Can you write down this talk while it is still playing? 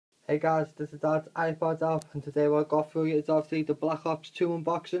Hey guys, this is Dad's iPod app, and today what I got for you is obviously the Black Ops 2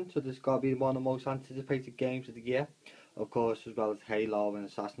 unboxing. So this has got to be one of the most anticipated games of the year, of course, as well as Halo and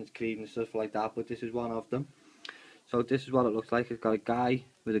Assassin's Creed and stuff like that, but this is one of them. So this is what it looks like. It's got a guy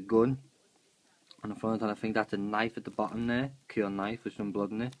with a gun on the front, and I think that's a knife at the bottom there, kill knife with some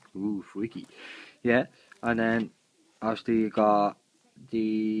blood in it. Ooh, freaky. Yeah, and then obviously you got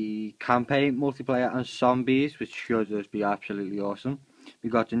the campaign, multiplayer and zombies, which should just be absolutely awesome. We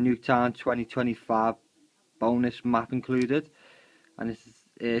got the Nuketown 2025 bonus map included, and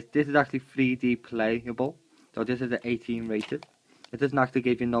this is actually 3D playable, so this is an 18 rated. It doesn't actually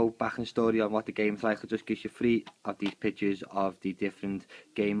give you no back and story on what the game's like, it just gives you 3 of these pictures of the different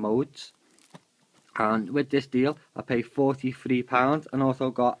game modes. And with this deal, I paid £43 and also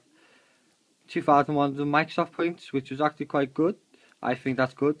got 2,100 Microsoft points, which was actually quite good. I think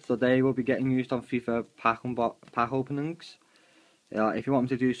that's good, so they will be getting used on FIFA pack openings. If you want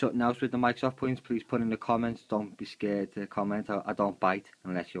me to do something else with the Microsoft points, please put in the comments. Don't be scared to comment. I don't bite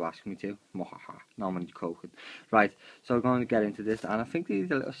unless you ask me to. No, I'm only joking. Right, so we're going to get into this, and I think these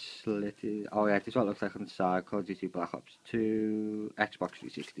are a little slitty. Oh yeah, this is what it looks like on the side. Call of Duty Black Ops 2, Xbox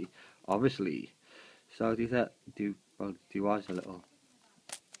 360, obviously. So these are, there was a little,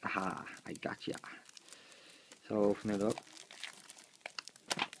 aha, I gotcha. So open it up.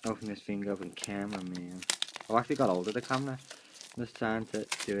 Open this thing up in camera, man. I've actually got hold of the camera. I'm just trying to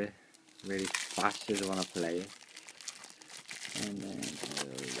do it really fast as I want to play it. And then,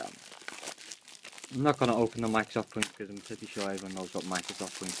 there we go. I'm not going to open the Microsoft points because I'm pretty sure everyone knows what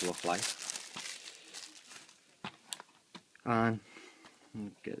Microsoft points look like. And,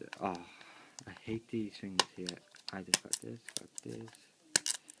 get it. Oh, I hate these things here. I just got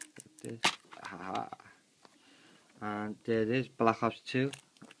this. Aha. And there it is, Black Ops 2.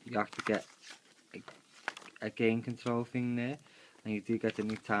 You have to get a game control thing there. And you do get the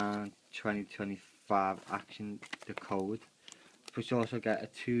Nuketown 2025 action, the code. But you also get a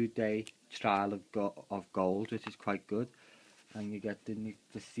 2-day trial of gold, which is quite good. And you get the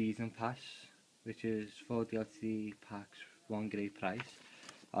season pass, which is 4 DLC packs, 1 great price.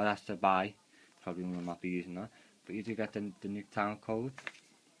 Oh, that's to buy. Probably will not be using that. But you do get the Nuketown code.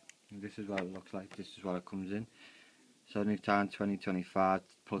 And this is what it looks like. This is what it comes in. So Nuketown 2025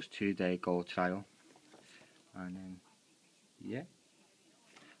 plus 2-day gold trial. And then, yeah.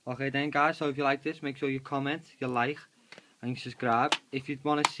 Okay then guys, so if you like this, make sure you comment, you like, and you subscribe. If you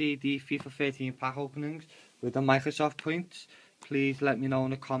want to see the FIFA 13 pack openings with the Microsoft points, please let me know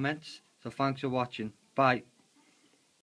in the comments. So thanks for watching. Bye.